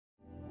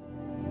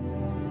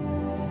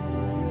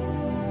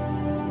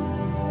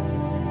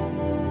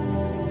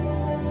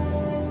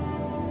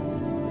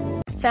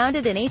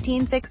Founded in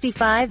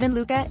 1865 in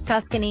Lucca,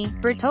 Tuscany,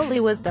 Bertolli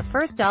was the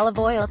first olive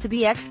oil to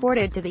be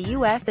exported to the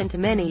U.S. and to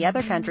many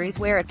other countries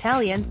where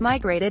Italians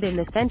migrated in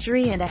the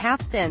century and a half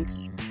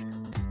since.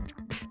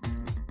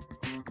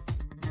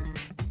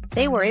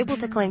 They were able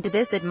to cling to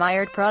this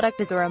admired product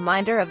as a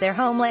reminder of their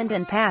homeland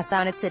and pass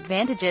on its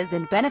advantages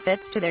and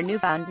benefits to their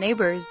newfound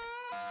neighbors.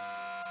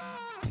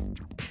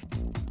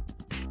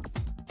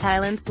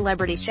 Thailand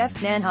celebrity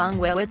chef Nan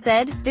Hongwiwat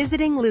said,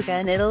 "Visiting Lucca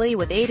in Italy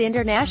with 8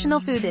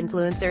 international food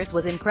influencers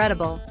was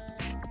incredible.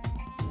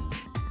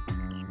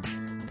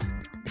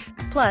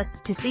 Plus,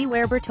 to see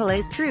where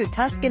Bertolli's true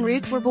Tuscan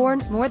roots were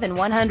born, more than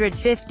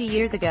 150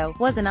 years ago,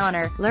 was an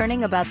honor.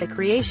 Learning about the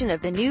creation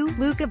of the new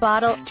Lucca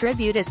bottle,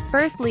 tribute is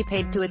firstly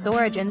paid to its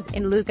origins,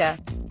 in Lucca.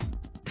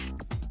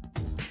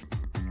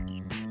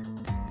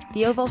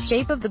 The oval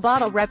shape of the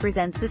bottle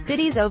represents the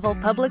city's oval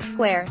public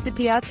square, the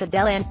Piazza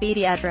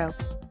dell'Anfiteatro.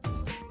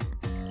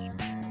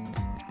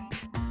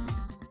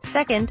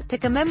 Second, to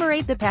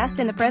commemorate the past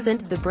and the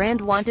present, the brand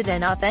wanted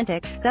an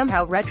authentic,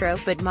 somehow retro,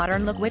 but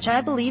modern look which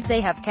I believe they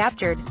have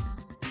captured.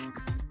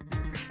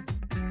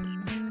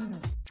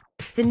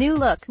 The new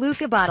look,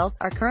 Lucca bottles,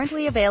 are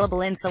currently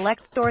available in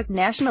select stores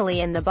nationally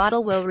and the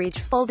bottle will reach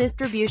full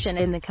distribution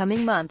in the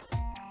coming months.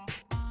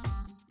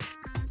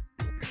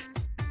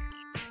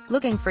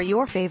 Looking for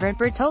your favorite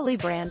Bertolli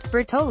brand?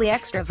 Bertolli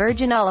Extra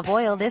Virgin Olive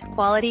Oil. This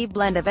quality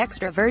blend of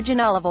extra virgin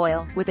olive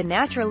oil, with a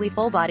naturally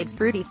full-bodied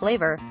fruity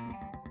flavor,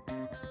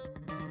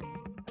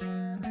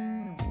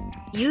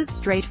 used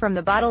straight from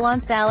the bottle on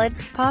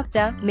salads,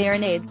 pasta,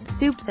 marinades,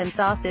 soups and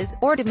sauces,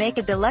 or to make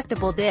a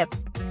delectable dip.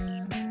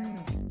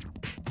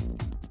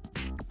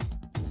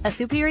 A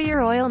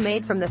superior oil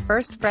made from the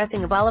first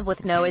pressing of olive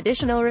with no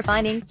additional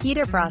refining, heat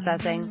or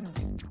processing.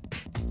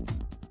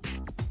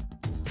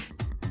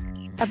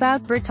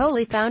 About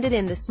Bertolli. Founded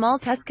in the small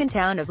Tuscan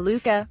town of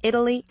Lucca,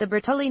 Italy, the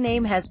Bertolli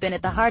name has been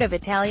at the heart of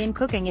Italian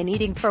cooking and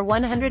eating for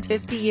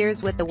 150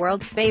 years with the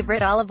world's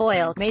favorite olive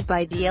oil, made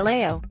by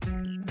D'Aleo.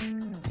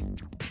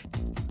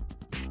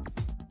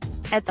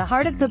 At the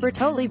heart of the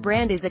Bertolli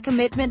brand is a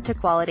commitment to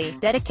quality,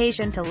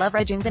 dedication to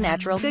leveraging the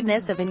natural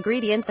goodness of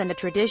ingredients and a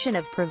tradition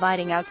of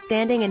providing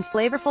outstanding and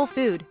flavorful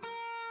food.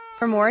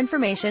 For more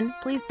information,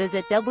 please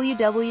visit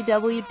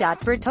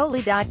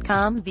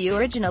www.bertolli.com. View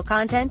original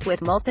content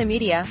with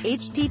multimedia,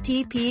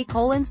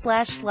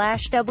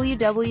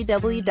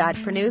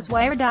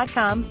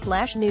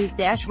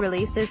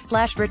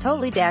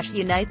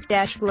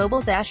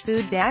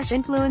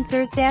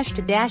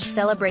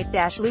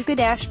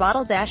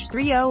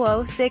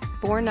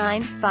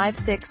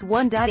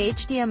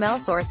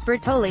 source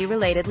Bertolli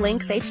related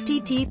links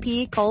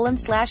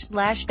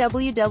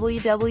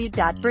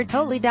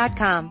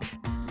http://www.bertolli.com